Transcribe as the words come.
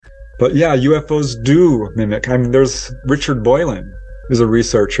But yeah, UFOs do mimic. I mean, there's Richard Boylan, who's a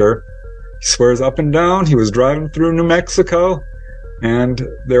researcher. He swears up and down he was driving through New Mexico, and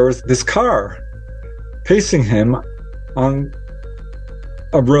there was this car pacing him on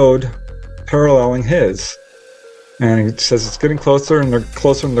a road paralleling his. And he says it's getting closer, and they're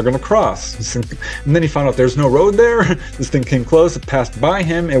closer, and they're going to cross. And then he found out there's no road there. This thing came close. It passed by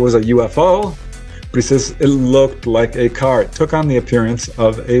him. It was a UFO. But he says it looked like a car. It took on the appearance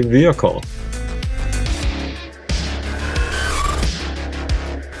of a vehicle.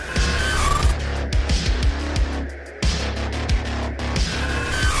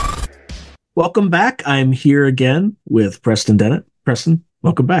 Welcome back. I'm here again with Preston Dennett. Preston,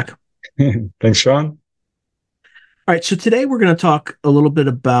 welcome back. Thanks, Sean. All right, so today we're going to talk a little bit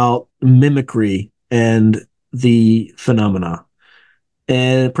about mimicry and the phenomena.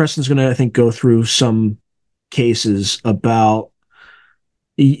 And Preston's going to, I think, go through some cases about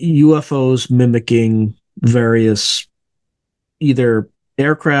UFOs mimicking various either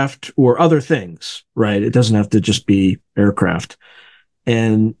aircraft or other things, right? It doesn't have to just be aircraft.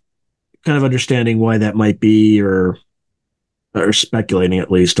 And kind of understanding why that might be, or speculating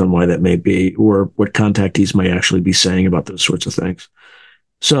at least on why that may be, or what contactees might actually be saying about those sorts of things.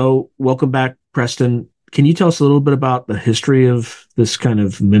 So welcome back, Preston. Can you tell us a little bit about the history of this kind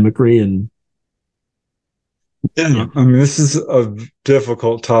of mimicry? And yeah, I mean, this is a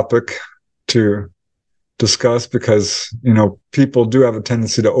difficult topic to discuss because, you know, people do have a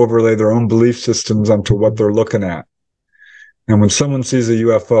tendency to overlay their own belief systems onto what they're looking at. And when someone sees a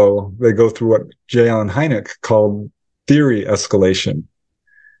UFO, they go through what J. Allen Hynek called theory escalation.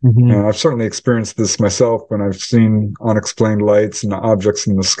 Mm-hmm. And I've certainly experienced this myself when I've seen unexplained lights and objects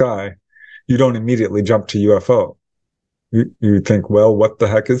in the sky. You don't immediately jump to UFO. You think, well, what the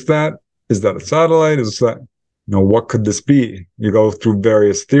heck is that? Is that a satellite? Is that, you know, what could this be? You go through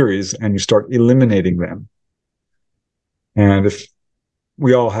various theories and you start eliminating them. And if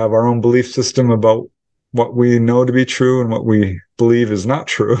we all have our own belief system about what we know to be true and what we believe is not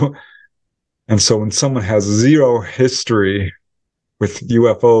true. And so when someone has zero history with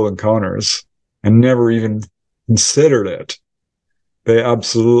UFO encounters and never even considered it, they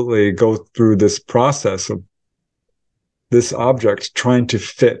absolutely go through this process of this object trying to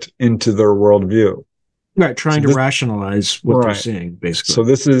fit into their worldview. Right, trying to rationalize what they're seeing, basically. So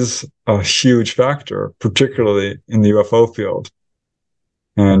this is a huge factor, particularly in the UFO field.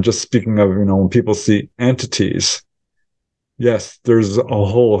 And just speaking of, you know, when people see entities, yes, there's a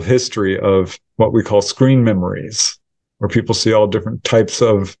whole history of what we call screen memories, where people see all different types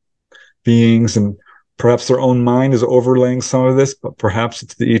of beings, and perhaps their own mind is overlaying some of this, but perhaps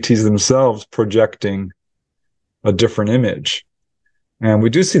it's the ETs themselves projecting a different image. And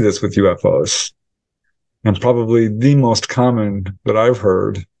we do see this with UFOs. And probably the most common that I've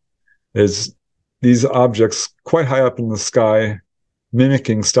heard is these objects quite high up in the sky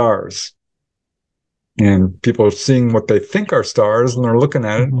mimicking stars. And people are seeing what they think are stars, and they're looking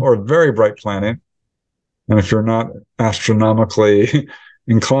at it, or a very bright planet. And if you're not astronomically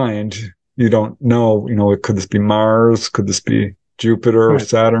inclined, you don't know, you know, could this be Mars? Could this be Jupiter or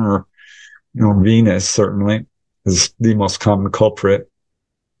Saturn, or, you know, Venus certainly is the most common culprit.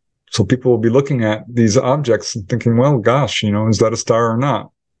 So people will be looking at these objects and thinking, well, gosh, you know, is that a star or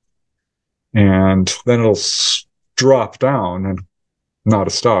not? And then it'll drop down and not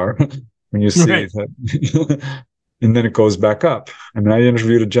a star when you see that. And then it goes back up. I mean, I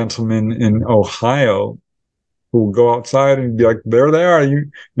interviewed a gentleman in Ohio who would go outside and be like, there they are.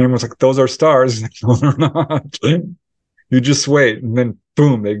 And everyone's like, those are stars. He's like, no, they're not. You just wait. And then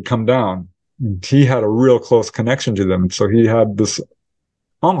boom, they come down. And he had a real close connection to them. So he had this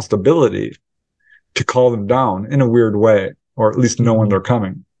almost ability to call them down in a weird way, or at least know when they're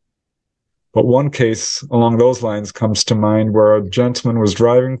coming. But one case along those lines comes to mind where a gentleman was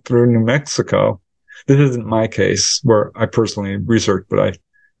driving through New Mexico. This isn't my case where I personally researched, but I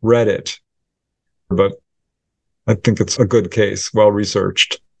read it. But I think it's a good case, well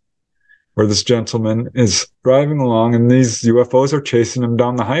researched, where this gentleman is driving along and these UFOs are chasing him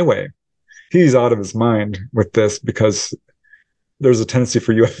down the highway. He's out of his mind with this because there's a tendency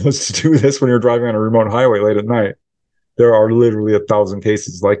for UFOs to do this when you're driving on a remote highway late at night. There are literally 1,000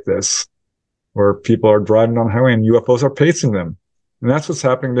 cases like this, where people are driving down the highway and UFOs are pacing them. And that's what's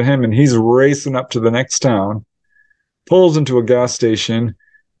happening to him. And he's racing up to the next town, pulls into a gas station.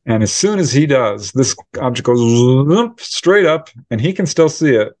 And as soon as he does, this object goes straight up and he can still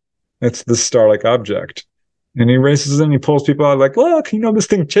see it. It's this star-like object. And he races in, he pulls people out like, look, you know, this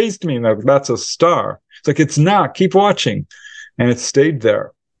thing chased me. And like, that's a star. It's like, it's not, keep watching. And it stayed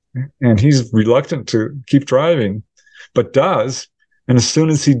there. And he's reluctant to keep driving, but does. And as soon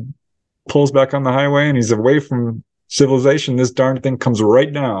as he pulls back on the highway and he's away from civilization, this darn thing comes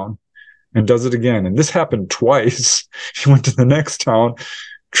right down and does it again. And this happened twice. He went to the next town,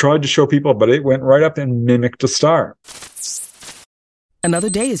 tried to show people, but it went right up and mimicked a star.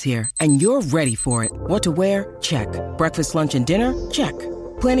 Another day is here, and you're ready for it. What to wear? Check. Breakfast, lunch, and dinner? Check.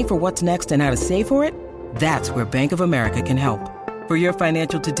 Planning for what's next and how to save for it? That's where Bank of America can help. For your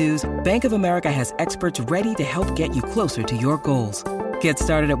financial to-dos, Bank of America has experts ready to help get you closer to your goals. Get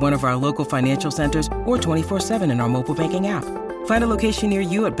started at one of our local financial centers or 24/7 in our mobile banking app. Find a location near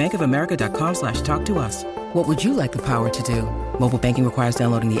you at bankofamerica.com/talktous. What would you like the power to do? Mobile banking requires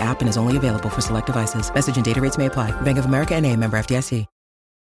downloading the app and is only available for select devices. Message and data rates may apply. Bank of America N.A., member FDIC.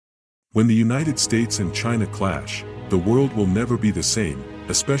 When the United States and China clash, the world will never be the same,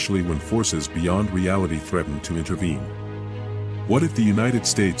 especially when forces beyond reality threaten to intervene. What if the United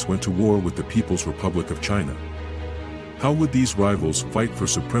States went to war with the People's Republic of China? How would these rivals fight for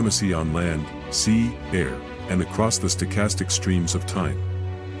supremacy on land, sea, air, and across the stochastic streams of time?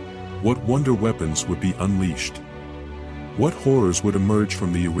 What wonder weapons would be unleashed? What horrors would emerge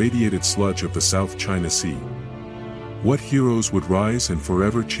from the irradiated sludge of the South China Sea? What heroes would rise and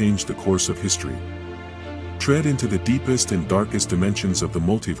forever change the course of history? Tread into the deepest and darkest dimensions of the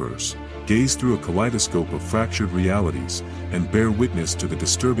multiverse, gaze through a kaleidoscope of fractured realities, and bear witness to the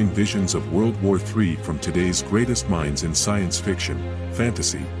disturbing visions of World War III from today's greatest minds in science fiction,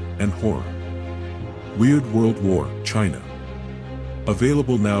 fantasy, and horror. Weird World War, China.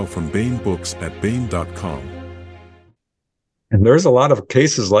 Available now from Baen Books at Baen.com. And there's a lot of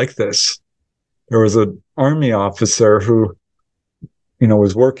cases like this. There was an army officer who,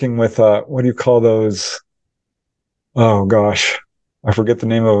 was working with, what do you call those? Oh gosh, I forget the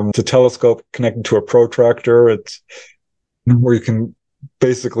name of them. It's a telescope connected to a protractor. It's where you can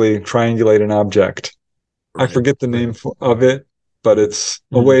basically triangulate an object. Right. I forget the name of it, but it's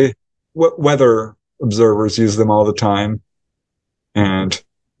a way weather observers use them all the time, and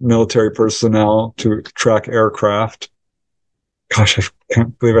military personnel to track aircraft. Gosh, I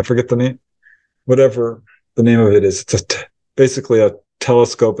can't believe I forget the name. Whatever the name of it is, it's basically a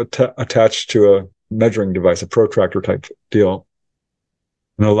telescope attached to a measuring device, a protractor type deal.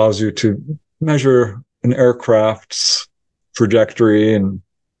 And it allows you to measure an aircraft's trajectory, and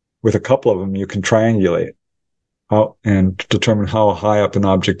with a couple of them, you can triangulate and determine how high up an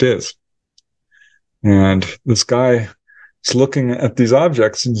object is. And this guy is looking at these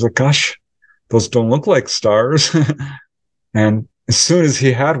objects and he's like, gosh, those don't look like stars. And as soon as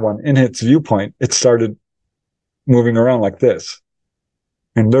he had one in its viewpoint, it started moving around like this.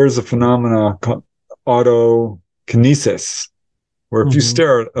 And there's a phenomena called autokinesis, where if you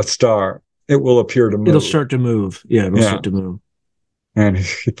stare at a star, it will appear to move. It'll start to move. Yeah, it'll start to move. And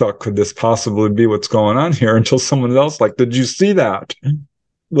he thought, could this possibly be what's going on here? Until someone else, did you see that?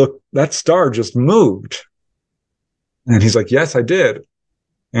 Look, that star just moved. And he's like, yes, I did.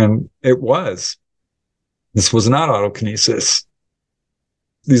 And it was. This was not autokinesis.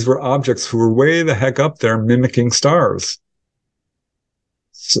 These were objects who were way the heck up there mimicking stars.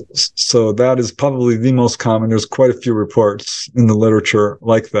 So that is probably the most common. There's quite a few reports in the literature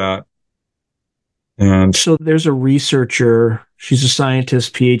like that. And so there's a researcher, she's a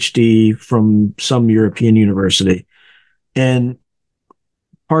scientist, PhD from some European university. And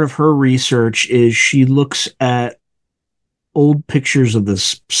part of her research is she looks at old pictures of the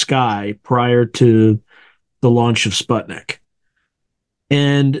sky prior to the launch of Sputnik.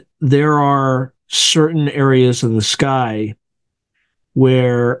 And there are certain areas of the sky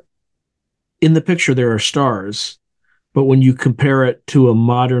where in the picture there are stars, but when you compare it to a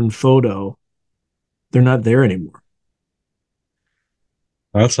modern photo, they're not there anymore.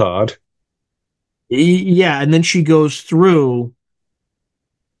 That's odd. Yeah, and then she goes through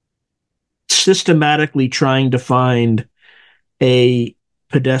systematically trying to find a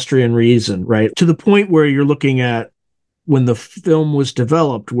pedestrian reason, right? To the point where you're looking at when the film was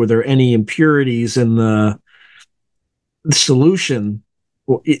developed, were there any impurities in the solution?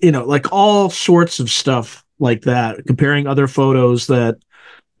 All sorts of stuff like that, comparing other photos of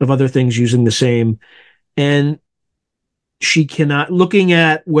other things using the same. And she cannot, looking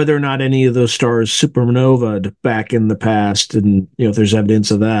at whether or not any of those stars supernovaed back in the past, and if there's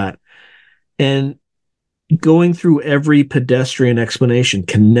evidence of that, and going through every pedestrian explanation,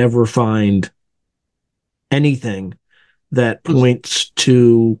 can never find anything that points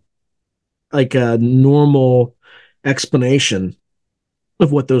to a normal explanation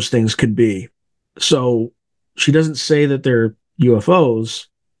of what those things could be. So she doesn't say that they're UFOs,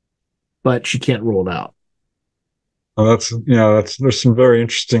 but she can't rule it out. Oh, there's some very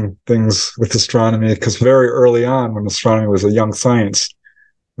interesting things with astronomy, because very early on, when astronomy was a young science,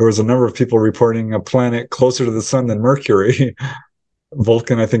 there was a number of people reporting a planet closer to the sun than Mercury.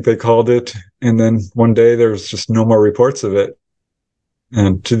 Vulcan, I think they called it. And then one day there's just no more reports of it.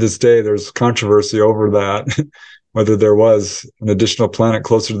 And to this day, there's controversy over that, whether there was an additional planet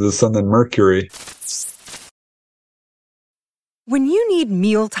closer to the sun than Mercury. When you need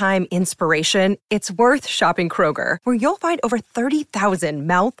mealtime inspiration, it's worth shopping Kroger, where you'll find over 30,000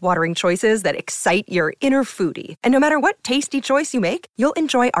 mouth-watering choices that excite your inner foodie. And no matter what tasty choice you make, you'll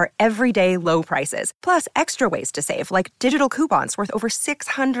enjoy our everyday low prices, plus extra ways to save, like digital coupons worth over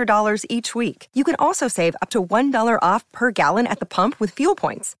 $600 each week. You can also save up to $1 off per gallon at the pump with fuel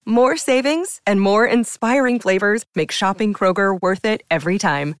points. More savings and more inspiring flavors make shopping Kroger worth it every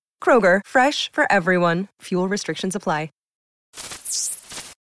time. Kroger, fresh for everyone. Fuel restrictions apply.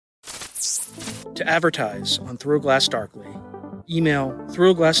 To advertise on Through Glass Darkly, email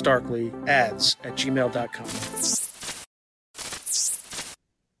throughglassdarkly@gmail.com.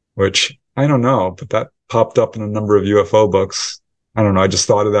 Which, I don't know, but that popped up in a number of UFO books. I don't know, I just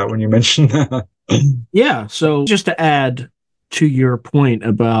thought of that when you mentioned that. Yeah, so just to add to your point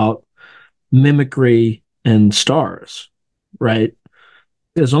about mimicry and stars, right?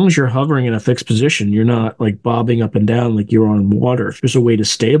 As long as you're hovering in a fixed position, you're not like bobbing up and down like you're on water. If there's a way to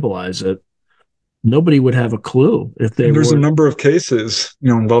stabilize it, nobody would have a clue if they There's were. a number of cases,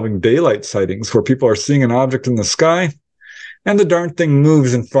 involving daylight sightings where people are seeing an object in the sky and the darn thing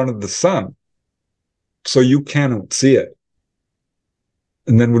moves in front of the sun. So you cannot see it.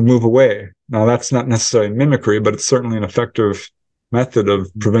 And then would move away. Now, that's not necessarily mimicry, but it's certainly an effective method of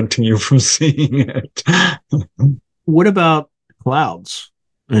preventing you from seeing it. What about clouds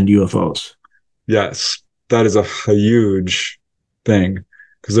and UFOs? Yes, that is a huge thing,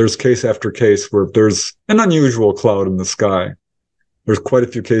 because there's case after case where there's an unusual cloud in the sky. There's quite a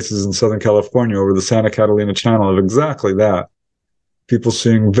few cases in Southern California over the Santa Catalina Channel of exactly that. People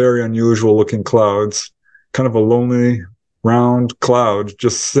seeing very unusual looking clouds, kind of a lonely, round cloud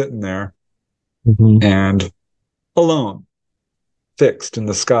just sitting there and alone, fixed in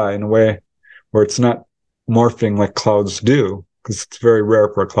the sky in a way where it's not morphing like clouds do, because it's very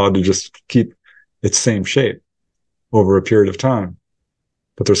rare for a cloud to just keep its same shape over a period of time.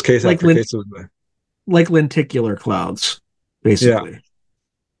 But there's case after case of like lenticular clouds, basically. Yeah.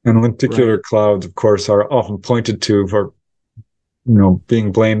 And lenticular clouds, of course, are often pointed to for,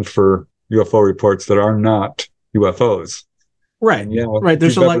 being blamed for UFO reports that are not UFOs. Right. And yeah, right.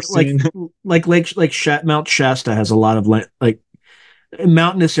 There's a lot Mount Shasta has a lot of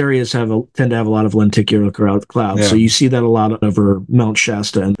mountainous areas tend to have a lot of lenticular clouds. Yeah. So you see that a lot over Mount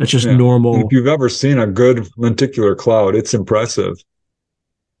Shasta, and it's just normal. And if you've ever seen a good lenticular cloud, it's impressive.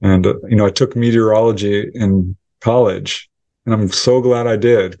 And, I took meteorology in college, and I'm so glad I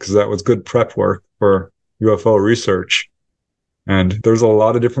did, because that was good prep work for UFO research. And there's a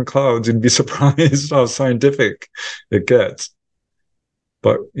lot of different clouds. You'd be surprised how scientific it gets.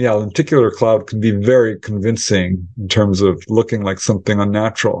 But yeah, lenticular cloud can be very convincing in terms of looking like something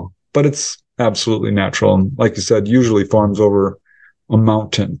unnatural, but it's absolutely natural. And like you said, usually forms over a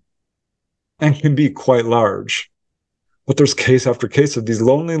mountain and can be quite large. But there's case after case of these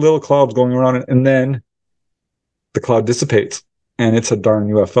lonely little clouds going around, and then the cloud dissipates and it's a darn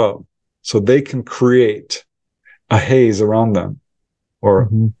UFO. So they can create a haze around them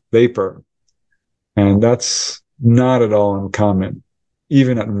or vapor. And that's not at all uncommon.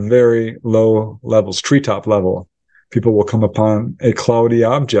 Even at very low levels, treetop level, people will come upon a cloudy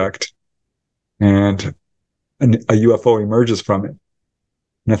object and a UFO emerges from it.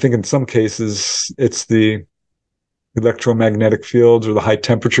 And I think in some cases, it's the electromagnetic fields or the high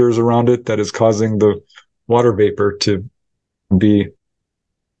temperatures around it that is causing the water vapor to be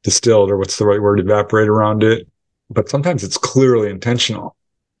distilled, or what's the right word, evaporate around it. But sometimes it's clearly intentional,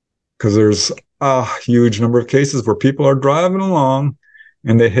 because there's a huge number of cases where people are driving along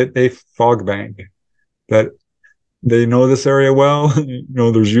and they hit a fog bank that they know this area well.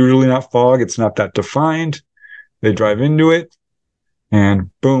 There's usually not fog. It's not that defined. They drive into it and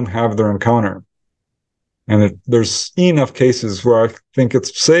boom, have their encounter. And there's enough cases where I think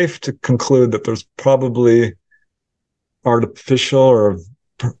it's safe to conclude that there's probably artificial or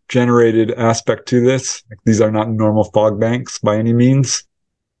generated aspect to this. Like, these are not normal fog banks by any means,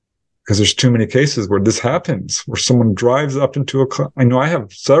 because there's too many cases where this happens, where someone drives up into I know I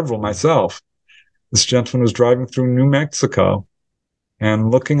have several myself. This gentleman was driving through New Mexico and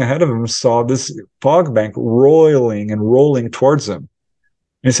looking ahead of him saw this fog bank rolling towards him.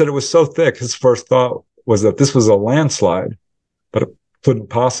 And he said it was so thick, his first thought was that this was a landslide, but it couldn't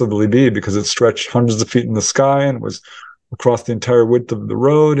possibly be, because it stretched hundreds of feet in the sky and it was across the entire width of the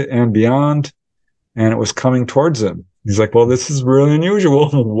road and beyond, and it was coming towards him. He's like, well, this is really unusual.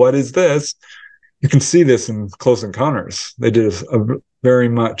 What is this? You can see this in Close Encounters. They did very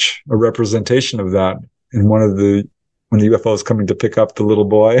much a representation of that in when the UFO is coming to pick up the little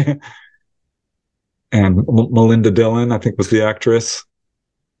boy. And Melinda Dillon, I think, was the actress.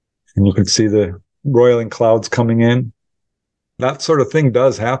 And you can see the roiling clouds coming in. That sort of thing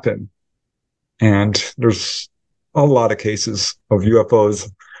does happen. And there's a lot of cases of UFOs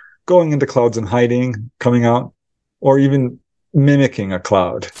going into clouds and hiding, coming out, or even mimicking a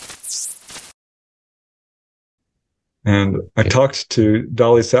cloud. And I talked to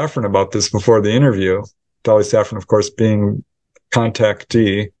Dolly Safran about this before the interview. Dolly Safran, of course, being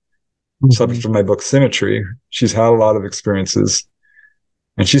contactee, subject of my book, Symmetry. She's had a lot of experiences.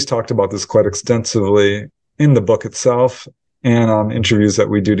 And she's talked about this quite extensively in the book itself and on interviews that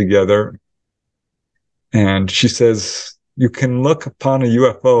we do together. And she says, you can look upon a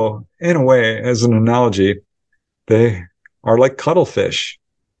UFO in a way, as an analogy, they are like cuttlefish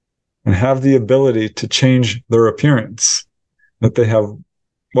and have the ability to change their appearance. That they have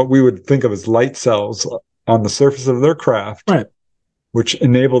what we would think of as light cells on the surface of their craft, right, which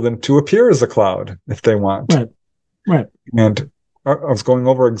enable them to appear as a cloud if they want. Right. And I was going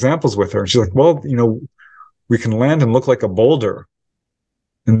over examples with her. And she's like, well, we can land and look like a boulder.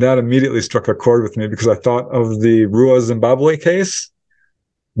 And that immediately struck a chord with me because I thought of the Rua, Zimbabwe case,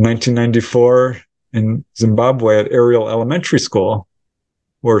 1994 in Zimbabwe at Ariel Elementary School,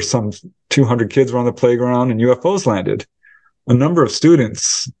 where some 200 kids were on the playground and UFOs landed. A number of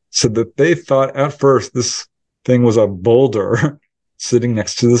students said that they thought at first this thing was a boulder sitting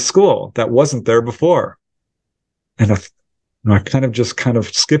next to the school that wasn't there before. And I kind of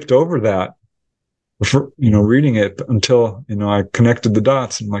skipped over that, reading it until, I connected the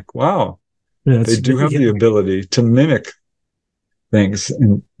dots and like, wow, they do have the ability to mimic things.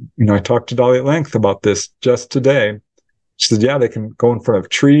 And, I talked to Dolly at length about this just today. She said, yeah, they can go in front of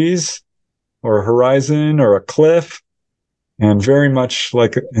trees or a horizon or a cliff and very much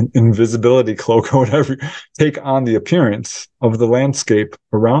like an invisibility cloak or whatever, take on the appearance of the landscape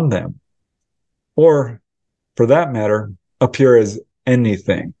around them. Or, for that matter, appear as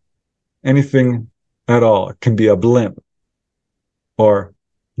anything at all. It can be a blimp. Or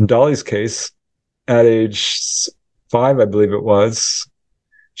in Dolly's case, at age 5, I believe it was,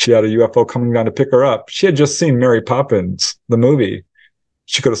 she had a UFO coming down to pick her up. She had just seen Mary Poppins, the movie.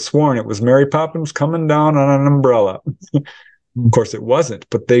 She could have sworn it was Mary Poppins coming down on an umbrella. Of course, it wasn't,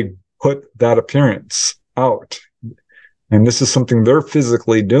 but they put that appearance out. And this is something they're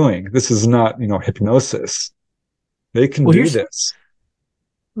physically doing. This is not, hypnosis. They can do this.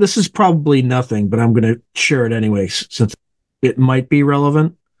 This is probably nothing, but I'm going to share it anyway, since it might be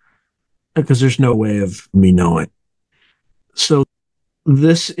relevant, because there's no way of me knowing. So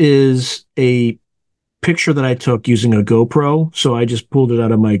this is a picture that I took using a GoPro. So I just pulled it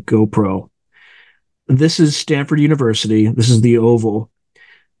out of my GoPro. This is Stanford University. This is the Oval.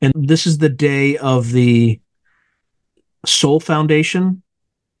 And this is the day of the Soul Foundation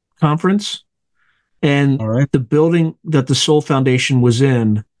conference. And the building that the Soul Foundation was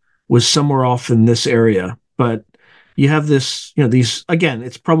in was somewhere off in this area. But you have this, these, again,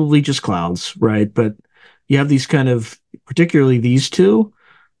 it's probably just clouds, right? But you have these kind of, particularly these two,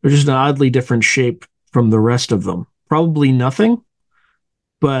 they're just an oddly different shape from the rest of them. Probably nothing,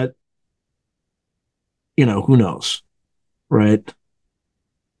 but, who knows, right?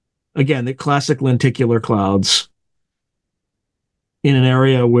 Again, the classic lenticular clouds in an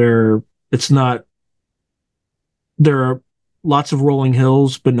area where it's not, there are lots of rolling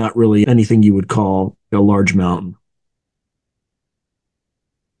hills, but not really anything you would call a large mountain.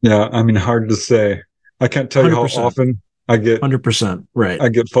 Yeah, hard to say. I can't tell 100%. You how often I get 100%, right. I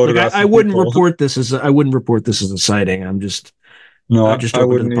get photographs. I wouldn't report this as a sighting. I'm just I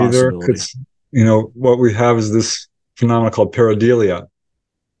wouldn't either, because what we have is this phenomenon called pareidolia.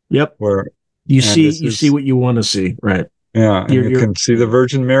 Yep. Where you see what you want to see, right? Yeah, and you can see the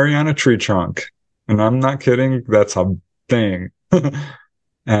Virgin Mary on a tree trunk. And I'm not kidding, that's a thing.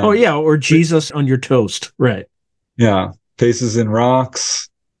 Or Jesus on your toast, right? Yeah, faces in rocks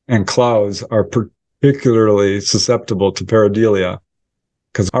and clouds are particularly susceptible to pareidolia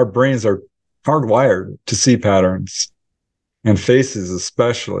because our brains are hardwired to see patterns, and faces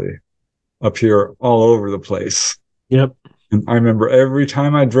especially appear all over the place. Yep. And I remember every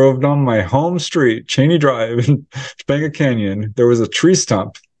time I drove down my home street, Cheney Drive in Topanga Canyon, there was a tree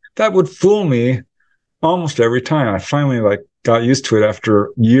stump that would fool me almost every time. I finally got used to it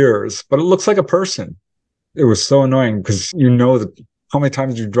after years, but it looks like a person. It was so annoying because that how many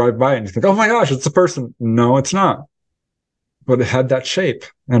times you drive by and you think, oh my gosh, it's a person. No, it's not. But it had that shape,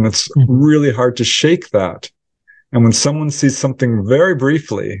 and it's really hard to shake that. And when someone sees something very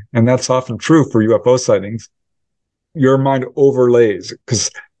briefly, and that's often true for UFO sightings, your mind overlays. Because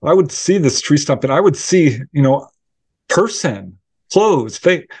I would see this tree stump and I would see, person, clothes,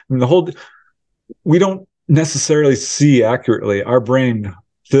 face. I mean, we don't necessarily see accurately. Our brain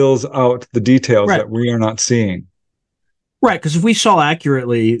fills out the details that we are not seeing. Right, because if we saw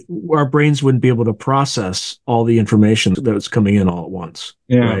accurately, our brains wouldn't be able to process all the information that's coming in all at once.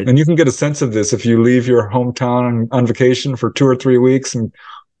 Yeah, right? And you can get a sense of this if you leave your hometown on vacation for 2 or 3 weeks and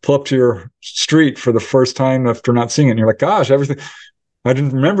pull up to your street for the first time after not seeing it. And you're like, gosh, everything, I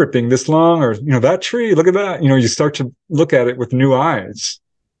didn't remember it being this long, or, that tree, look at that. You start to look at it with new eyes.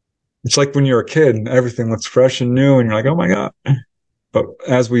 It's like when you're a kid and everything looks fresh and new and you're like, oh my God. But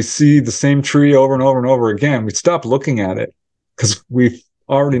as we see the same tree over and over and over again, we stop looking at it because we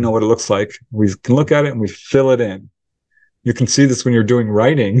already know what it looks like. We can look at it and we fill it in. You can see this when you're doing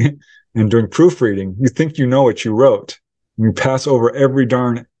writing and doing proofreading. You think you know what you wrote. And you pass over every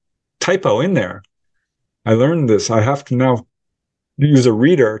darn typo in there. I learned this. I have to now use a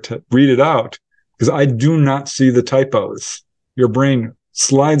reader to read it out because I do not see the typos. Your brain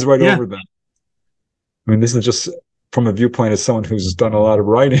slides right over them. I mean, this is just from a viewpoint as someone who's done a lot of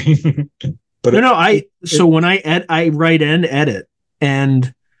writing. But when I write and edit,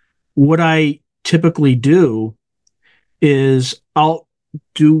 and what I typically do is I'll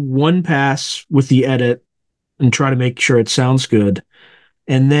do one pass with the edit and try to make sure it sounds good.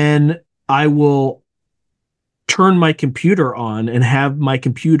 And then I will turn my computer on and have my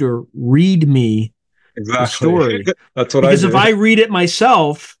computer read me the story. That's what because I do. If I read it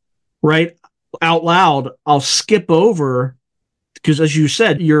myself, right, out loud, I'll skip over, because as you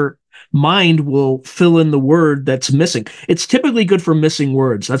said, your mind will fill in the word that's missing. It's typically good for missing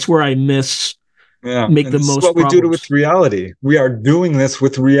words. That's where I make and the this most is what problems. we do with reality. We are doing this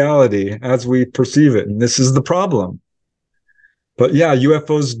with reality as we perceive it, and this is the problem. But yeah,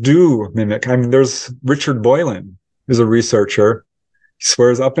 UFOs do mimic. I mean, there's Richard Boylan, who's a researcher. He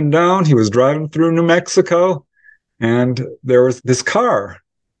swears up and down he was driving through New Mexico, and there was this car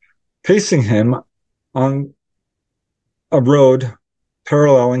pacing him on a road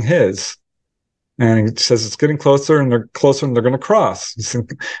paralleling his. And he says it's getting closer and they're going to cross. And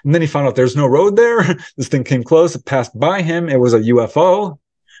then he found out there's no road there. This thing came close. It passed by him. It was a UFO.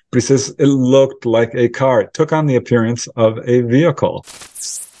 But he says it looked like a car. It took on the appearance of a vehicle.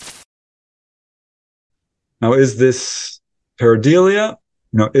 Now, is this pareidolia?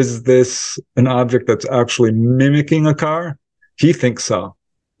 Is this an object that's actually mimicking a car? He thinks so.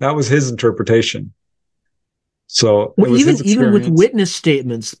 That was his interpretation. So even with witness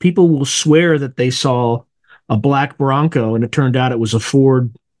statements, people will swear that they saw a black Bronco and it turned out it was a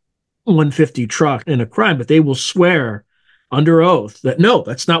Ford 150 truck in a crime, but they will swear under oath that, no,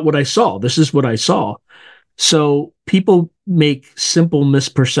 that's not what I saw. This is what I saw. So people make simple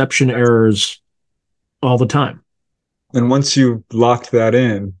misperception errors all the time. And once you lock that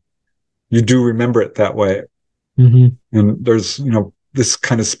in, you do remember it that way. Mm-hmm. And there's, this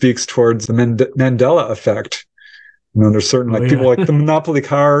kind of speaks towards the Mandela effect. There's certain people like the Monopoly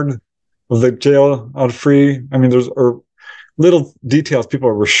card of the jail out free. I mean, there's little details.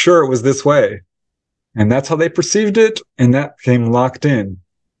 People were sure it was this way. And that's how they perceived it. And that came locked in.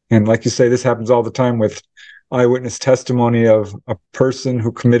 And like you say, this happens all the time with eyewitness testimony of a person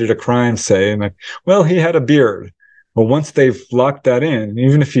who committed a crime, say, and he had a beard. Well, once they've locked that in,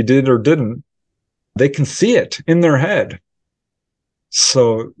 even if he did or didn't, they can see it in their head.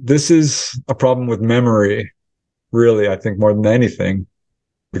 So this is a problem with memory, really, I think, more than anything,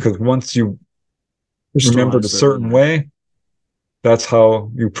 because once you remembered a certain way, that's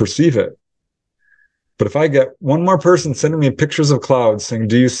how you perceive it. But if I get one more person sending me pictures of clouds saying,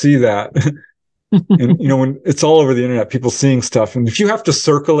 do you see that? And, when it's all over the internet, people seeing stuff. And if you have to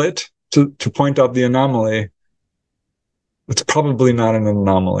circle it to point out the anomaly, it's probably not an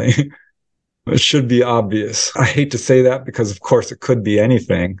anomaly. It should be obvious. I hate to say that because, of course, it could be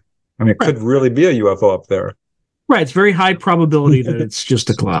anything. I mean, it could really be a UFO up there. Right. It's very high probability that it's just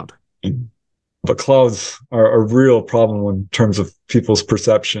a cloud. But clouds are a real problem in terms of people's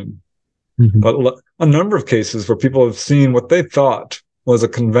perception. Mm-hmm. But a number of cases where people have seen what they thought was a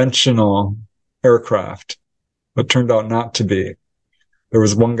conventional aircraft, but turned out not to be. There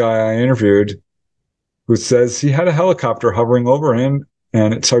was one guy I interviewed who says he had a helicopter hovering over him,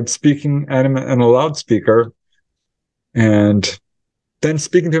 and it started speaking at him in a loudspeaker, and then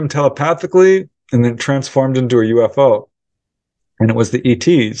speaking to him telepathically, and then transformed into a UFO. And it was the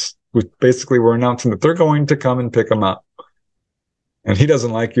ETs, who basically were announcing that they're going to come and pick him up. And he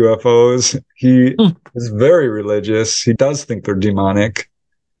doesn't like UFOs. He is very religious. He does think they're demonic.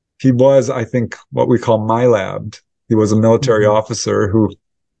 he was, I think, what we call MyLabbed. He was a military officer who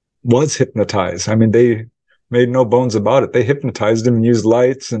was hypnotized. I mean, they made no bones about it. They hypnotized him and used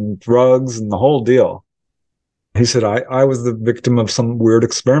lights and drugs and the whole deal. He said, I was the victim of some weird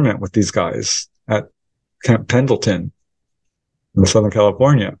experiment with these guys at Camp Pendleton in Southern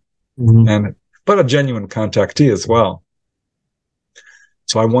California. But a genuine contactee as well.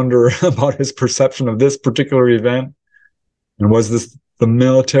 So I wonder about his perception of this particular event. And was this the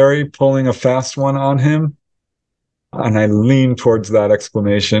military pulling a fast one on him? And I lean towards that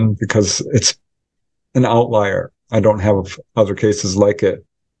explanation because it's an outlier. I don't have other cases like it.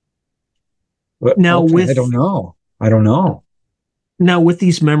 But now, I don't know. Now, with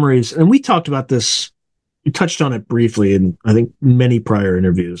these memories, and we talked about this, we touched on it briefly in, I think, many prior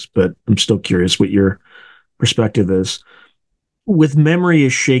interviews, but I'm still curious what your perspective is. With memory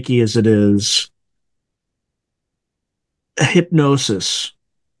as shaky as it is, hypnotic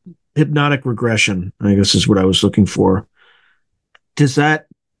regression, I guess is what I was looking for. Does that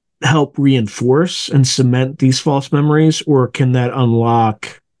help reinforce and cement these false memories, or can that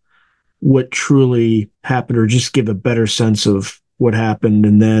unlock what truly happened, or just give a better sense of what happened?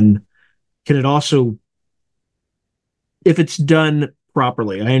 And then can it also, if it's done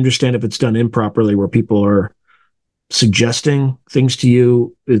properly, I understand if it's done improperly where people are suggesting things to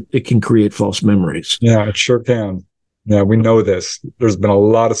you, it can create false memories. Yeah, it sure can. Yeah, we know this. There's been a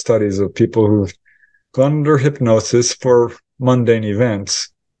lot of studies of people who've gone under hypnosis for mundane events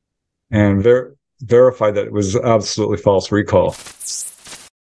and verified that it was absolutely false recall.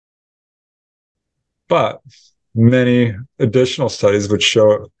 But many additional studies would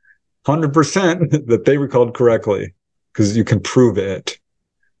show 100% that they recalled correctly, because you can prove it.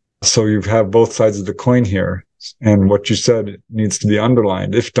 So you have both sides of the coin here. And what you said needs to be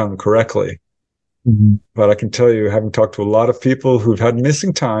underlined if done correctly. But I can tell you, having talked to a lot of people who've had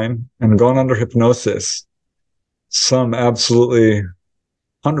missing time and gone under hypnosis, some absolutely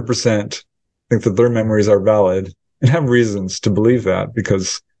 100% think that their memories are valid and have reasons to believe that,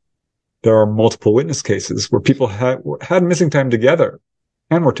 because there are multiple witness cases where people had missing time together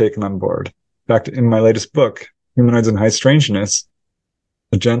and were taken on board. In fact, in my latest book, Humanoids and High Strangeness,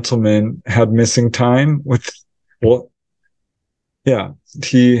 a gentleman had missing time with,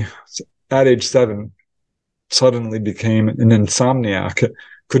 he, at age 7, suddenly became an insomniac,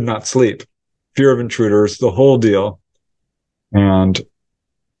 could not sleep, fear of intruders, the whole deal, and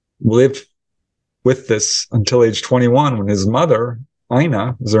lived with this until age 21, when his mother,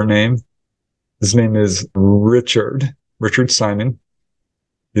 Ina is her name. His name is Richard Simon.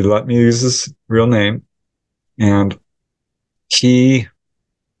 He let me use his real name. And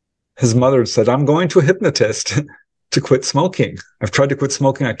his mother said, I'm going to a hypnotist to quit smoking. I've tried to quit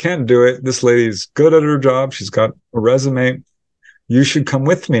smoking. I can't do it. This lady's good at her job. She's got a resume. You should come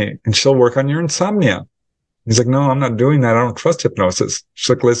with me and she'll work on your insomnia. He's like, no, I'm not doing that. I don't trust hypnosis. She's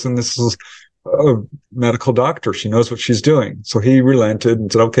like, listen, this is a medical doctor. She knows what she's doing. So he relented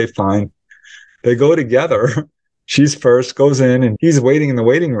and said, okay, fine. They go together. She's first, goes in, and he's waiting in the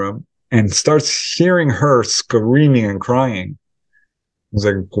waiting room and starts hearing her screaming and crying. He's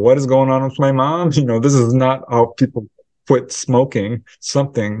like, what is going on with my mom? This is not how people quit smoking.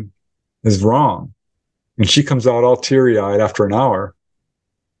 Something is wrong. And she comes out all teary-eyed after an hour.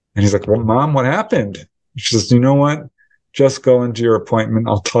 And he's like, well, Mom, what happened? She says, you know what? Just go into your appointment.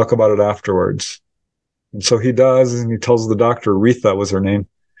 I'll talk about it afterwards. And so he does, and he tells the doctor, Aretha was her name,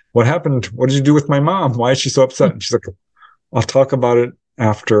 what happened? What did you do with my mom? Why is she so upset? And she's like, I'll talk about it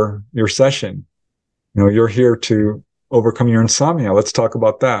after your session. You're here to overcome your insomnia. Let's talk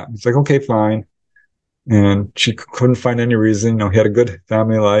about that. He's like, okay, fine. And she couldn't find any reason. He had a good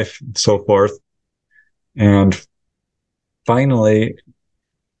family life and so forth. And finally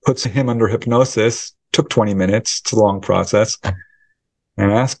puts him under hypnosis. Took 20 minutes. It's a long process.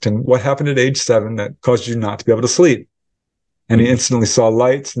 And asked him, what happened at age 7 that caused you not to be able to sleep? And he instantly saw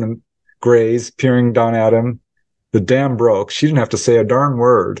lights and the grays peering down at him. The dam broke. She didn't have to say a darn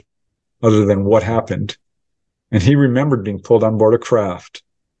word other than what happened. And he remembered being pulled on board a craft,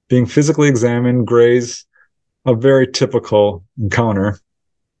 being physically examined, grays, a very typical encounter,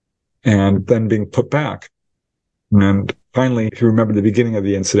 and then being put back. And finally, he remembered the beginning of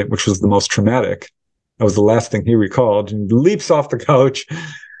the incident, which was the most traumatic. That was the last thing he recalled. And he leaps off the couch,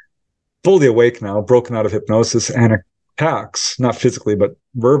 fully awake now, broken out of hypnosis, and attacks, not physically, but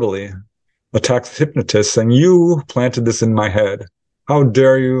verbally, attacks the hypnotist, saying, you planted this in my head. How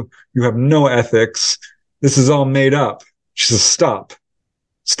dare you? You have no ethics. This is all made up. She says, stop.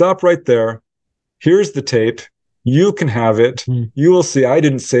 Stop right there. Here's the tape. You can have it. You will see I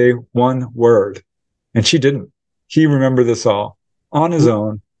didn't say one word. And she didn't. He remembered this all on his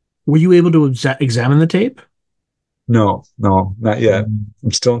own. Were you able to examine the tape? No, not yet.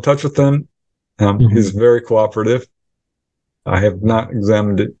 I'm still in touch with him. He's very cooperative. I have not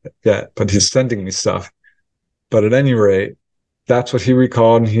examined it yet, but he's sending me stuff. But at any rate, that's what he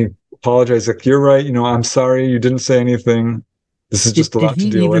recalled. And he apologized, like, you're right. I'm sorry. You didn't say anything. This is just a lot to deal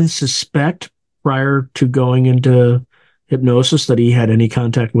with. Did he even suspect prior to going into hypnosis that he had any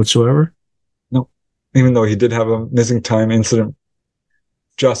contact whatsoever? No, even though he did have a missing time incident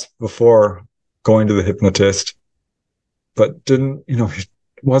just before going to the hypnotist, but didn't, it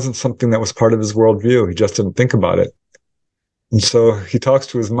wasn't something that was part of his worldview. He just didn't think about it. And so he talks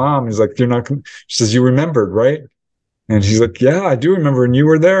to his mom. He's like, she says, you remembered, right? And he's like, yeah, I do remember. And you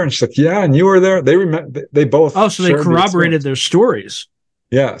were there. And she's like, yeah, and you were there. They remember. They both. Oh, so they corroborated their stories.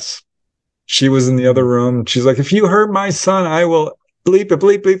 Yes. She was in the other room. She's like, if you hurt my son, I will bleep,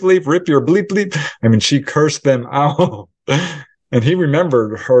 bleep, bleep, bleep, rip your bleep, bleep. I mean, she cursed them out. And he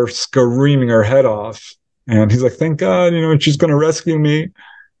remembered her screaming her head off. And he's like, thank God, she's going to rescue me.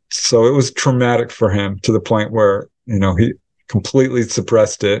 So it was traumatic for him to the point where, he completely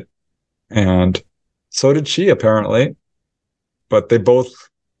suppressed it. And so did she, apparently. But they both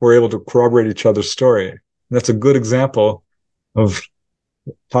were able to corroborate each other's story. And that's a good example of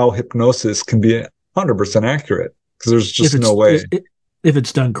how hypnosis can be 100% accurate, because there's just no way. If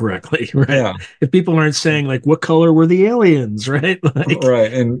it's done correctly, right? Yeah. If people aren't saying, like, what color were the aliens, right?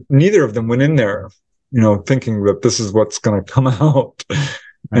 Right. And neither of them went in there, thinking that this is what's going to come out. Right.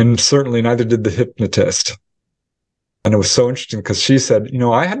 And certainly neither did the hypnotist. And it was so interesting because she said,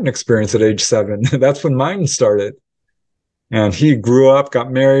 I had an experience at age 7. That's when mine started. And he grew up,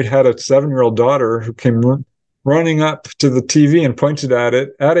 got married, had a 7-year-old daughter who came running up to the TV and pointed at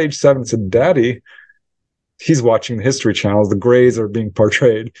it at age 7 and said, Daddy, he's watching the History Channel. The Greys are being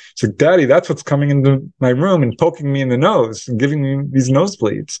portrayed. He's like, Daddy, that's what's coming into my room and poking me in the nose and giving me these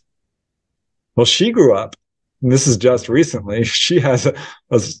nosebleeds. Well, she grew up, and this is just recently. She has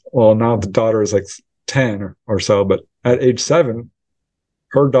now the daughter is like 10 or so, but at age 7,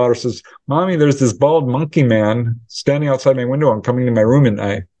 her daughter says, Mommy, there's this bald monkey man standing outside my window and coming to my room at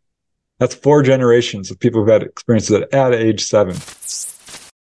night. That's 4 generations of people who've had experiences at age 7.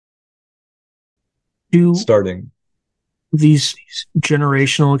 Starting. These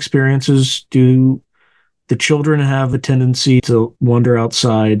generational experiences, do the children have a tendency to wander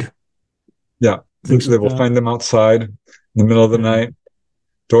outside? Yeah. They will find them outside in the middle of the night.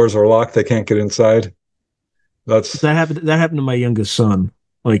 Doors are locked. They can't get inside. That happened to my youngest son.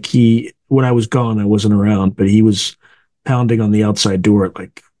 Like, when I was gone, I wasn't around, but he was pounding on the outside door at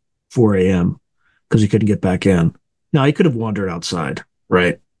like 4 a.m. because he couldn't get back in. Now, he could have wandered outside,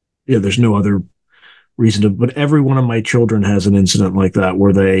 right? Yeah, there's no other reason to, but every one of my children has an incident like that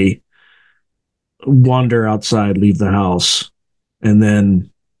where they wander outside, leave the house, and then,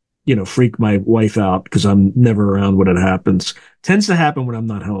 freak my wife out because I'm never around when it happens. Tends to happen when I'm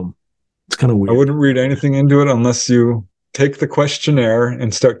not home. It's kind of weird. I wouldn't read anything into it unless you take the questionnaire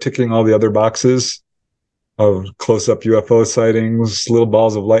and start ticking all the other boxes of close-up UFO sightings, little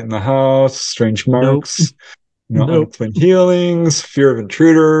balls of light in the house, strange marks, unexplained healings, fear of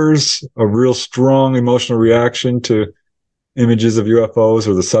intruders, a real strong emotional reaction to images of UFOs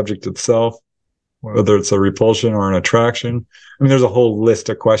or the subject itself, whether it's a repulsion or an attraction. I mean, there's a whole list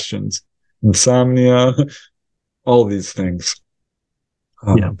of questions. Insomnia, all these things.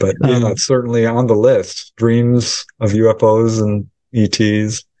 But it's certainly on the list. Dreams of UFOs and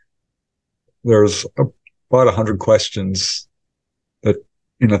ETs. There's about 100 questions that,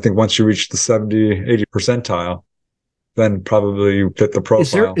 I think once you reach the 70, 80 percentile, then probably you fit the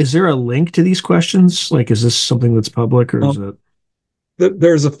profile. Is there a link to these questions? Like, is this something that's public, or is it?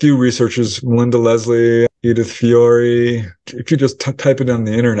 There's a few researchers, Melinda Leslie, Edith Fiore. If you just type it on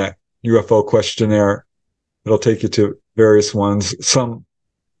the internet, UFO questionnaire, it'll take you to various ones. Some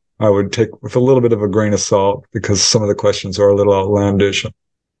I would take with a little bit of a grain of salt because some of the questions are a little outlandish.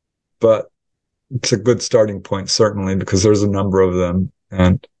 But it's a good starting point, certainly, because there's a number of them.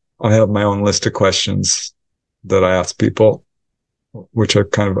 And I have my own list of questions that I ask people, which I've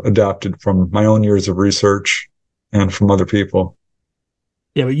kind of adapted from my own years of research and from other people.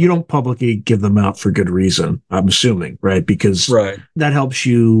 Yeah, but you don't publicly give them out for good reason, I'm assuming, right? Because that helps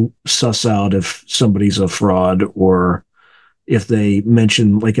you suss out if somebody's a fraud or if they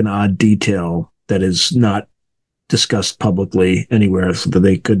mention like an odd detail that is not discussed publicly anywhere so that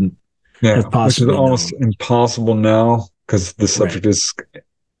they couldn't have possibly which is almost impossible now because the subject is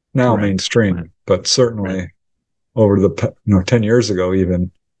now mainstream. But certainly over the 10 years ago even,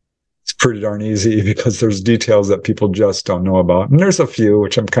 it's pretty darn easy because there's details that people just don't know about. And there's a few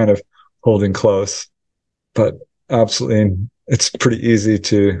which I'm kind of holding close, but absolutely it's pretty easy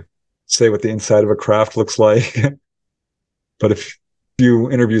to say what the inside of a craft looks like. But if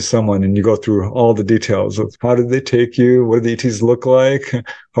you interview someone and you go through all the details of how did they take you, what did the ETs look like,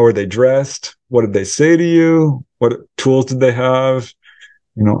 how were they dressed, what did they say to you, what tools did they have,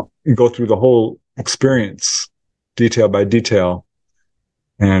 you go through the whole experience detail by detail,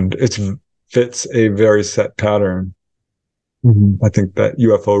 and it fits a very set pattern. I think that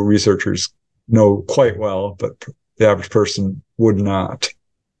UFO researchers know quite well, but the average person would not,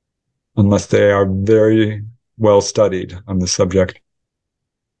 unless they are very well studied on the subject.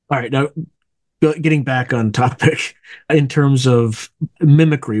 All right. Now, getting back on topic, in terms of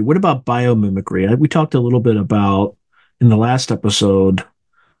mimicry, what about biomimicry? We talked a little bit about, in the last episode,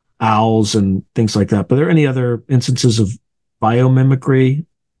 owls and things like that. But are there any other instances of biomimicry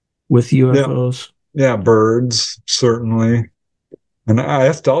with UFOs? Yeah, birds, certainly. And I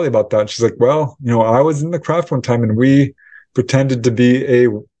asked Dolly about that. She's like, well, I was in the craft one time and we pretended to be a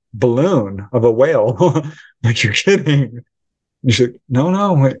balloon of a whale. Like, you're kidding. You should,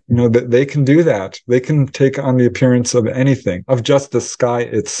 no, they can do that. They can take on the appearance of anything, of just the sky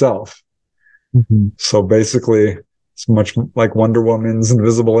itself. So basically, it's much like Wonder Woman's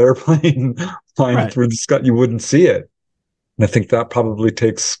invisible airplane flying through the sky. You wouldn't see it. And I think that probably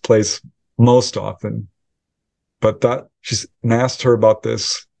takes place most often. But and I asked her about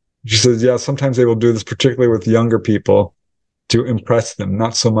this. She says, yeah, sometimes they will do this, particularly with younger people, to impress them,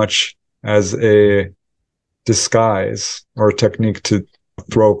 not so much as a disguise or a technique to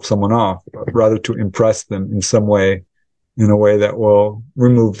throw someone off, but rather to impress them in some way, in a way that will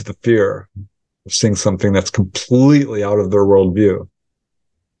remove the fear of seeing something that's completely out of their worldview.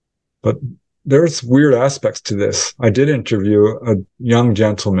 But there's weird aspects to this. I did interview a young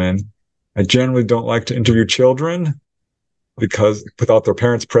gentleman. I generally don't like to interview children because without their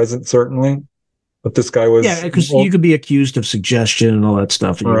parents present, certainly. But this guy was... Yeah, because you could be accused of suggestion and all that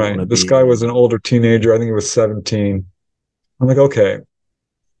stuff. And right. This guy was an older teenager. I think he was 17. I'm like, okay,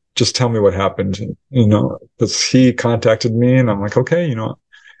 just tell me what happened. Because he contacted me and I'm like, okay,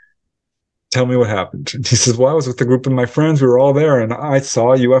 tell me what happened. And he says, well, I was with a group of my friends. We were all there and I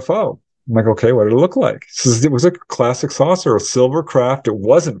saw a UFO. I'm like, okay, what did it look like? He says, it was a classic saucer, a silver craft. It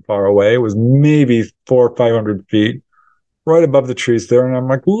wasn't far away. It was maybe 400 or 500 feet right above the trees there. And I'm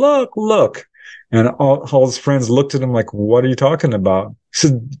like, look. And all his friends looked at him like, what are you talking about? He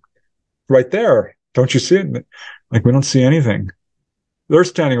said, right there. Don't you see it? Like, we don't see anything. They're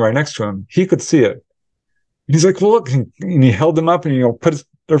standing right next to him. He could see it. And he's like, well, look. And he held them up and,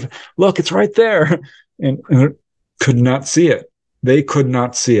 look, it's right there. And could not see it. They could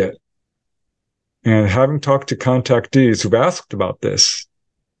not see it. And having talked to contactees who've asked about this,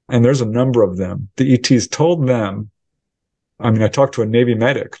 and there's a number of them, the ETs told them, I talked to a Navy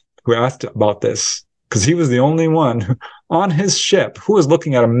medic who asked about this because he was the only one on his ship who was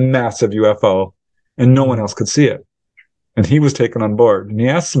looking at a massive UFO and no one else could see it. And he was taken on board and he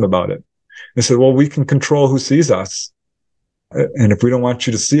asked them about it. They said, well, we can control who sees us. And if we don't want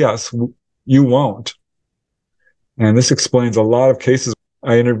you to see us, you won't. And this explains a lot of cases.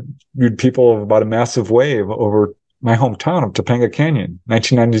 I interviewed people about a massive wave over my hometown of Topanga Canyon,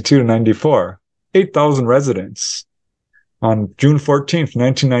 1992 to 94, 8,000 residents. On June 14th,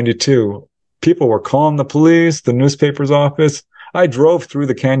 1992, people were calling the police, the newspaper's office. I drove through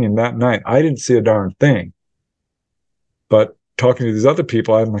the canyon that night. I didn't see a darn thing. But talking to these other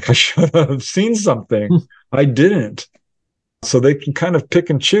people, I'm like, I should have seen something. I didn't. So they can kind of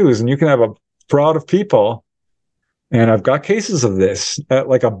pick and choose, and you can have a crowd of people. And I've got cases of this at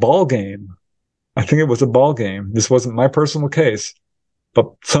like a ball game. I think it was a ball game. This wasn't my personal case.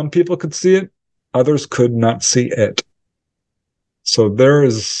 But some people could see it. Others could not see it. So there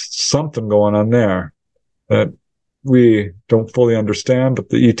is something going on there that we don't fully understand, but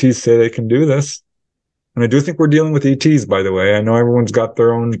the ETs say they can do this. And I do think we're dealing with ETs, by the way. I know everyone's got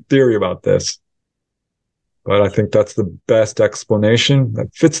their own theory about this, but I think that's the best explanation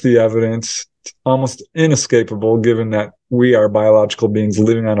that fits the evidence. It's almost inescapable given that we are biological beings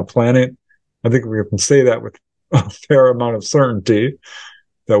living on a planet. I think we can say that with a fair amount of certainty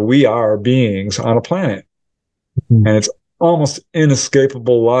that we are beings on a planet. And it's almost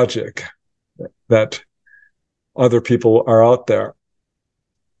inescapable logic that other people are out there.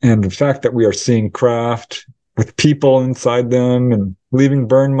 And the fact that we are seeing craft with people inside them and leaving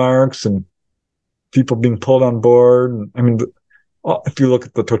burn marks and people being pulled on board. If you look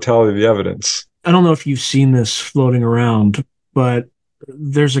at the totality of the evidence. I don't know if you've seen this floating around, but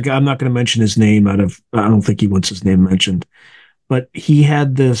there's a guy, I'm not going to mention his name I don't think he wants his name mentioned, but he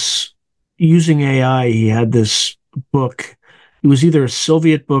had this, using AI, he had this book. It was either a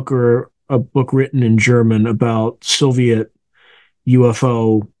Soviet book or a book written in German about Soviet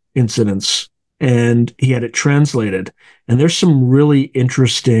UFO incidents, and he had it translated. And there's some really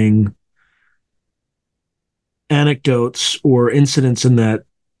interesting anecdotes or incidents in that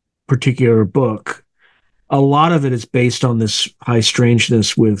particular book. A lot of it is based on this high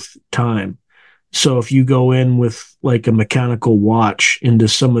strangeness with time. So if you go in with like a mechanical watch into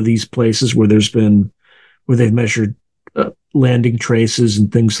some of these places where they've measured landing traces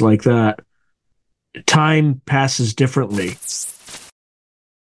and things like that, time passes differently,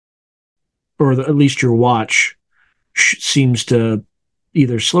 or at least your watch seems to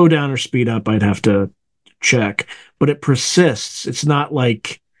either slow down or speed up. I'd have to check, but it persists. It's not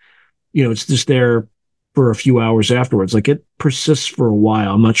like, it's just there for a few hours afterwards. Like, it persists for a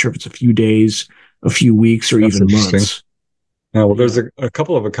while. I'm not sure if it's a few days, a few weeks, or That's even months. Yeah, well, there's a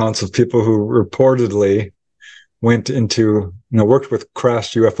couple of accounts of people who reportedly went into, worked with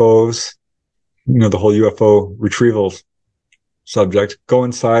crashed UFOs, the whole UFO retrieval subject, go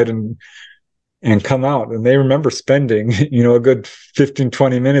inside and come out. And they remember spending, a good 15,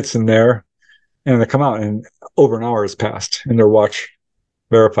 20 minutes in there, and they come out and over an hour has passed and their watch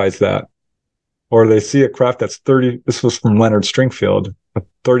verifies that. Or they see a craft that's 30, this was from Leonard Stringfield, a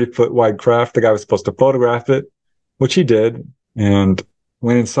 30-foot wide craft. The guy was supposed to photograph it, which he did, and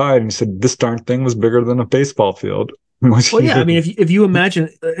went inside and he said, this darn thing was bigger than a baseball field. Well, yeah, I mean, if you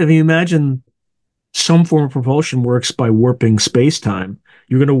imagine some form of propulsion works by warping space-time,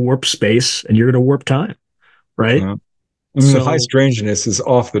 you're going to warp space and you're going to warp time, right? Yeah. I mean, the high strangeness is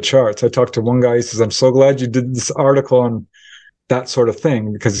off the charts. I talked to one guy, he says, I'm so glad you did this article on that sort of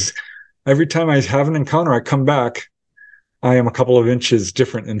thing, because every time I have an encounter, I come back, I am a couple of inches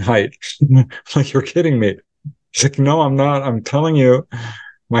different in height. Like, you're kidding me. He's like, no, I'm not. I'm telling you,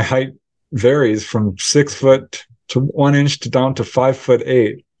 my height varies from 6 foot to 1 inch to down to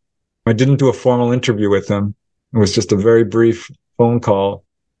 5'8". I didn't do a formal interview with him. It was just a very brief phone call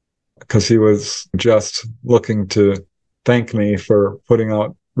because he was just looking to thank me for putting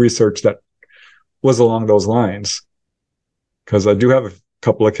out research that was along those lines. Because I do have a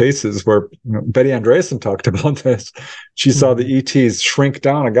couple of cases where Betty Andreasen talked about this. She saw the ETs shrink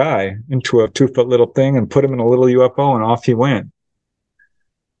down a guy into a 2-foot little thing and put him in a little UFO, and off he went.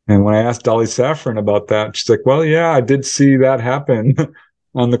 And when I asked Dolly Safran about that, she's like, well, yeah, I did see that happen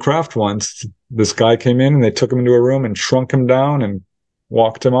on the craft once. This guy came in and they took him into a room and shrunk him down and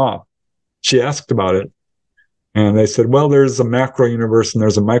walked him off. She asked about it. And they said, well, there's a macro universe and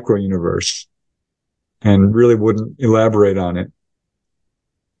there's a micro universe, and really wouldn't elaborate on it.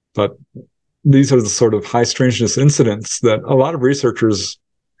 But these are the sort of high strangeness incidents that a lot of researchers,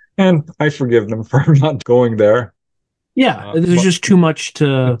 and I forgive them for not going there. Yeah, there's just too much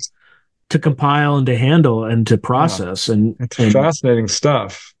to compile and to handle and to process. Yeah, and it's fascinating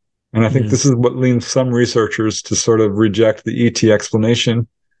stuff. And I think this is what leads some researchers to sort of reject the ET explanation,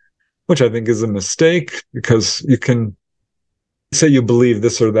 which I think is a mistake, because you can say you believe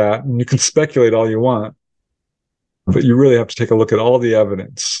this or that, and you can speculate all you want, but you really have to take a look at all the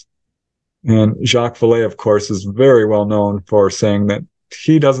evidence. And Jacques Vallée, of course, is very well known for saying that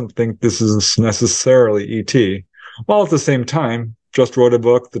he doesn't think this is necessarily ET, while at the same time just wrote a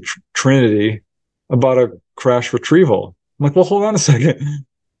book, The Trinity, about a crash retrieval. I'm like, well, hold on a second.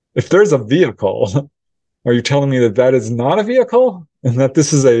 If there's a vehicle, are you telling me that that is not a vehicle, and that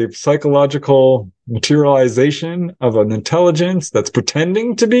this is a psychological materialization of an intelligence that's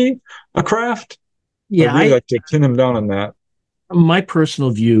pretending to be a craft? Yeah, I'd really like to pin him down on that. My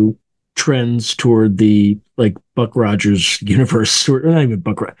personal view trends toward the Buck Rogers universe, or not even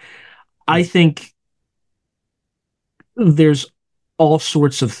Buck Rogers. I think there's all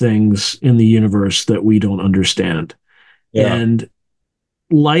sorts of things in the universe that we don't understand. Yeah. And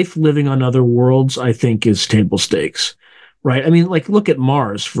life living on other worlds, I think, is table stakes, right? I mean, look at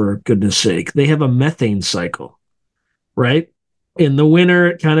Mars, for goodness sake. They have a methane cycle, right? In the winter,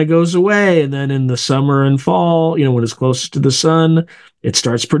 it kind of goes away. And then in the summer and fall, when it's closest to the sun, it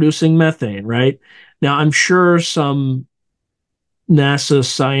starts producing methane, right? Now, I'm sure some NASA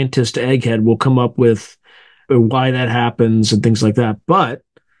scientist egghead will come up with why that happens and things like that. But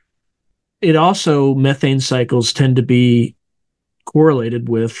it also, methane cycles tend to be correlated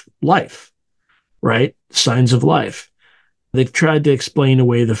with life, right? Signs of life. They've tried to explain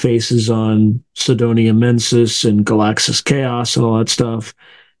away the faces on Cydonia Mensis and Galaxis Chaos and all that stuff.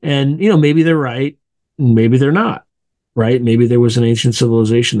 And, maybe they're right, maybe they're not, right? Maybe there was an ancient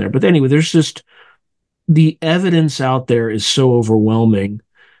civilization there. But anyway, there's just, the evidence out there is so overwhelming.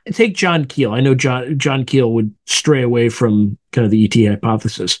 Take John Keel. I know John Keel would stray away from kind of the ET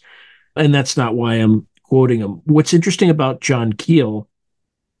hypothesis, and that's not why I'm quoting him. What's interesting about John Keel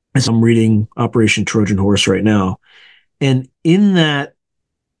is I'm reading Operation Trojan Horse right now. And in that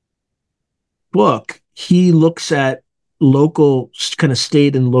book, he looks at local, kind of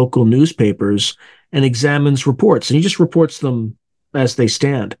state and local newspapers and examines reports, and he just reports them as they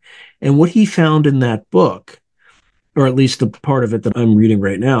stand. And what he found in that book, or at least the part of it that I'm reading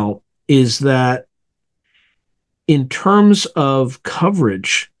right now, is that in terms of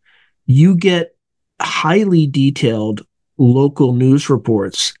coverage, you get highly detailed local news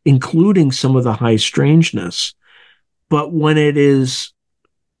reports, including some of the high strangeness. But when it is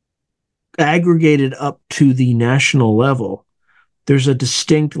aggregated up to the national level, there's a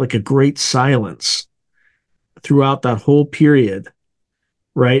distinct, like a great silence throughout that whole period,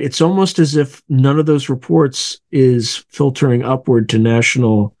 right? It's almost as if none of those reports is filtering upward to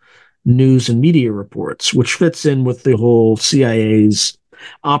national news and media reports, which fits in with the whole CIA's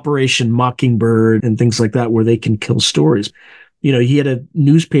Operation Mockingbird and things like that, where they can kill stories. You know, he had a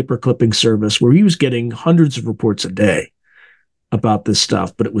newspaper clipping service where he was getting hundreds of reports a day about this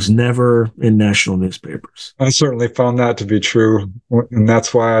stuff, but it was never in national newspapers. I certainly found that to be true. And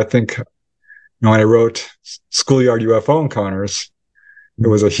that's why I think, when I wrote Schoolyard UFO Encounters, it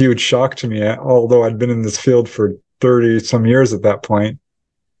was a huge shock to me. Although I'd been in this field for 30 some years at that point,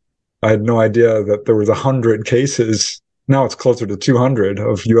 I had no idea that there was 100 cases. Now it's closer to 200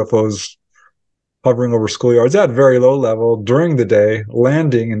 of UFOs hovering over schoolyards at very low level during the day,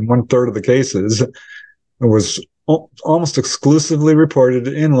 landing in 1/3 of the cases. It was almost exclusively reported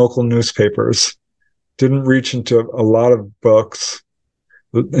in local newspapers. Didn't reach into a lot of books.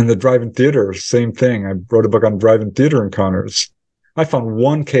 In the drive-in theater, same thing. I wrote a book on drive-in theater encounters. I found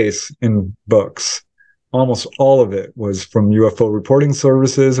one case in books. Almost all of it was from UFO reporting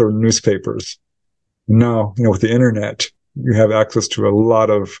services or newspapers. Now, with the internet, you have access to a lot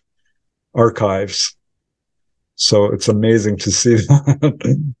of archives. So it's amazing to see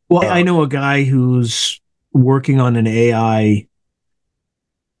that. Well, I know a guy who's working on an AI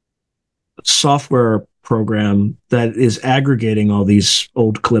software program that is aggregating all these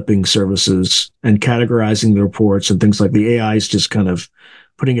old clipping services and categorizing the reports and things like the AI is just kind of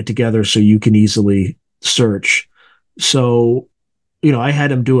putting it together so you can easily search. So, I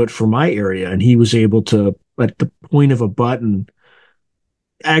had him do it for my area, and he was able to, at the point of a button,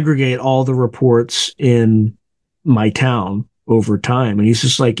 aggregate all the reports in my town over time. And he's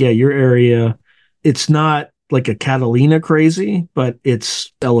just like, yeah, your area, it's not like a Catalina crazy, but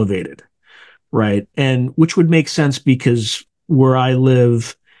it's elevated, right? And which would make sense because where I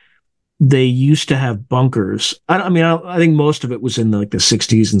live, they used to have bunkers. I think most of it was in the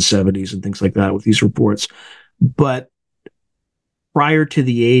 60s and 70s and things like that with these reports. But prior to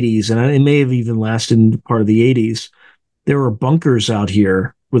the 80s, and it may have even lasted into part of the 80s, there were bunkers out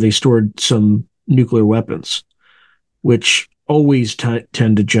here where they stored some nuclear weapons, which always tend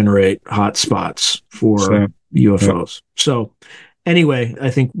to generate hot spots for UFOs. Yeah. So anyway, I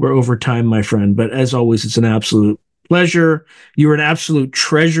think we're over time, my friend. But as always, it's an absolute pleasure. You're an absolute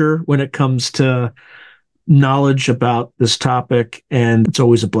treasure when it comes to knowledge about this topic. And it's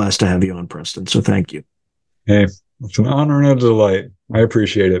always a blast to have you on, Preston. So thank you. Hey, it's an honor and a delight. I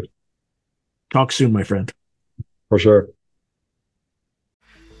appreciate it. Talk soon, my friend. For sure.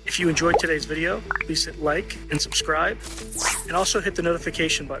 If you enjoyed today's video, please hit like and subscribe, and also hit the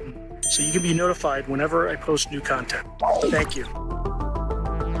notification button so you can be notified whenever I post new content. Thank you.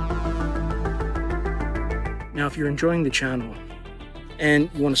 Now, if you're enjoying the channel and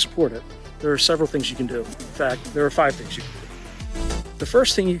you want to support it, there are several things you can do. In fact, there are 5 things you can do. The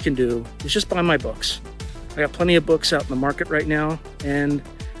first thing you can do is just buy my books. I got plenty of books out in the market right now, and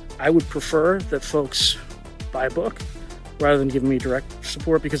I would prefer that folks buy a book rather than giving me direct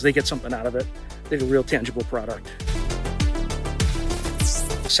support because they get something out of it. They get a real tangible product.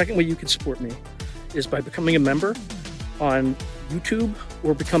 The second way you can support me is by becoming a member on YouTube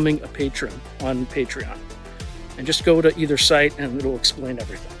or becoming a patron on Patreon. And just go to either site and it'll explain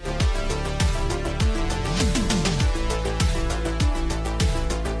everything.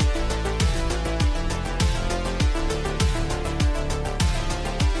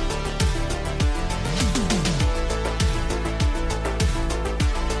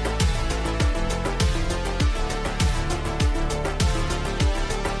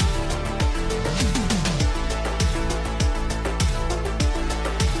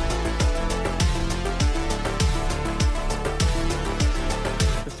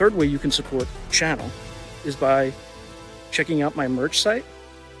 The third way you can support the channel is by checking out my merch site,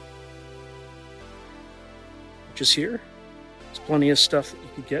 which is here. There's plenty of stuff that you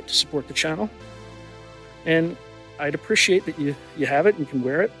can get to support the channel. And I'd appreciate that you have it and can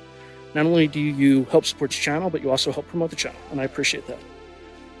wear it. Not only do you help support the channel, but you also help promote the channel, and I appreciate that.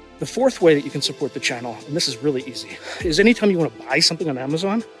 The fourth way that you can support the channel, and this is really easy, is anytime you want to buy something on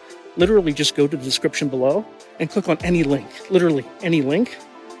Amazon, literally just go to the description below and click on any link, literally any link.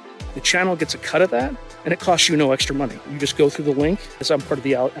 The channel gets a cut of that, and it costs you no extra money. You just go through the link, as I'm part of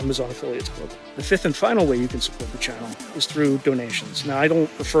the Amazon Affiliates Club. The fifth and final way you can support the channel is through donations. Now, I don't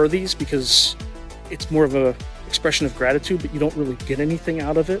prefer these because it's more of an expression of gratitude, but you don't really get anything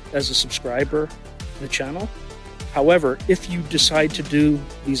out of it as a subscriber to the channel. However, if you decide to do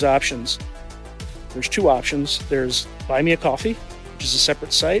these options, there's two options. There's Buy Me a Coffee, which is a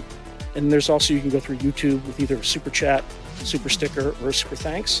separate site. And there's also, you can go through YouTube with either a super chat, super sticker, or a super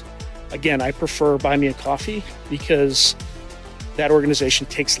thanks. Again, I prefer Buy Me a Coffee because that organization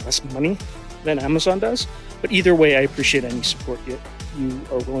takes less money than Amazon does. But either way, I appreciate any support you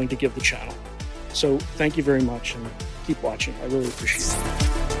are willing to give the channel. So thank you very much and keep watching. I really appreciate it.